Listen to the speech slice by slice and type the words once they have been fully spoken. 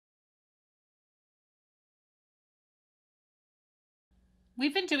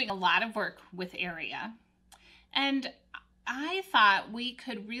We've been doing a lot of work with area, and I thought we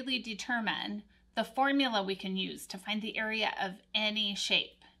could really determine the formula we can use to find the area of any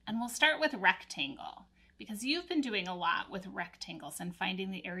shape. And we'll start with rectangle, because you've been doing a lot with rectangles and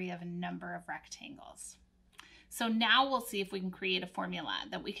finding the area of a number of rectangles. So now we'll see if we can create a formula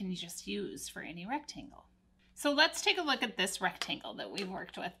that we can just use for any rectangle. So let's take a look at this rectangle that we've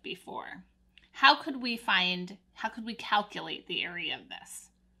worked with before. How could we calculate the area of this?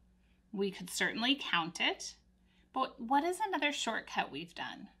 We could certainly count it, but what is another shortcut we've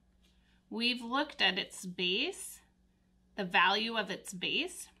done? We've looked at its base, the value of its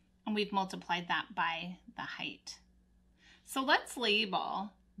base, and we've multiplied that by the height. So let's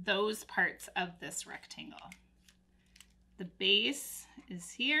label those parts of this rectangle. The base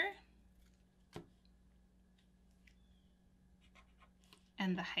is here,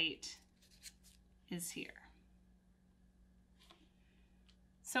 and the height is here.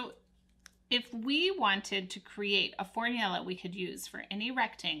 So if we wanted to create a formula we could use for any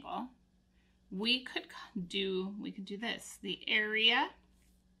rectangle, we could do this. The area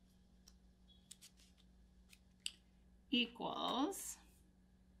equals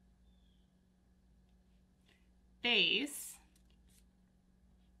base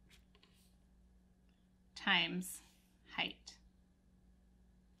times height.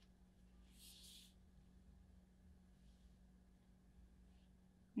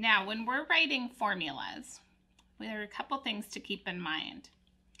 Now, when we're writing formulas, there are a couple things to keep in mind.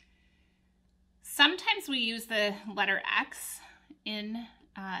 Sometimes we use the letter X in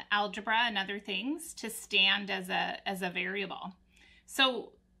algebra and other things to stand as a variable.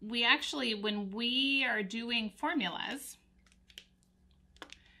 So we actually, when we are doing formulas,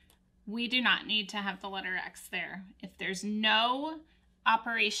 we do not need to have the letter X there. If there's no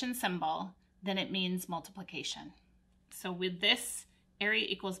operation symbol, then it means multiplication. So with this, area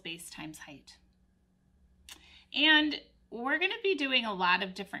equals base times height. And we're going to be doing a lot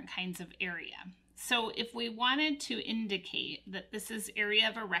of different kinds of area. So if we wanted to indicate that this is area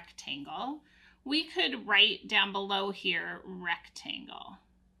of a rectangle, we could write down below here rectangle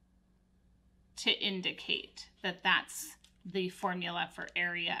to indicate that that's the formula for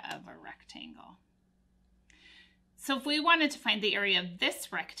area of a rectangle. So if we wanted to find the area of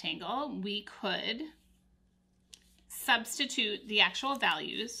this rectangle, we could substitute the actual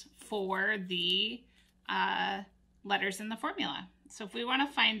values for the letters in the formula. So if we want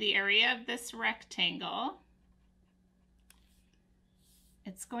to find the area of this rectangle,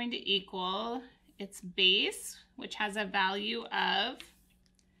 it's going to equal its base, which has a value of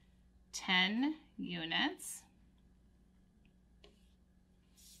 10 units,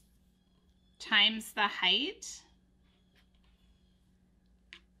 times the height,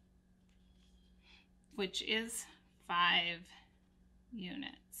 which is 5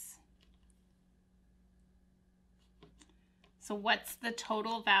 units. So what's the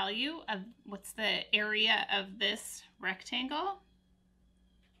total value of, what's the area of this rectangle?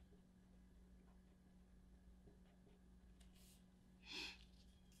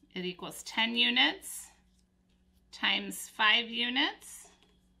 It equals 10 units times 5 units,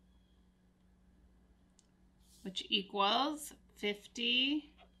 which equals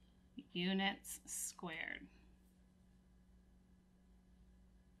 50 units squared.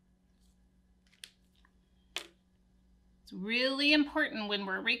 It's really important when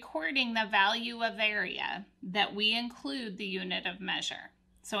we're recording the value of area that we include the unit of measure.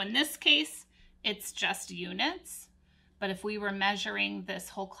 So in this case, it's just units, but if we were measuring this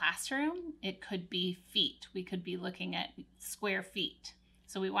whole classroom, it could be feet. We could be looking at square feet.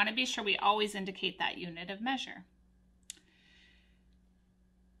 So we want to be sure we always indicate that unit of measure.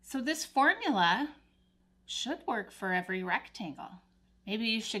 So this formula should work for every rectangle. Maybe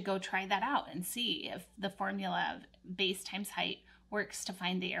you should go try that out and see if the formula of base times height works to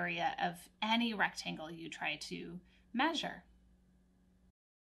find the area of any rectangle you try to measure.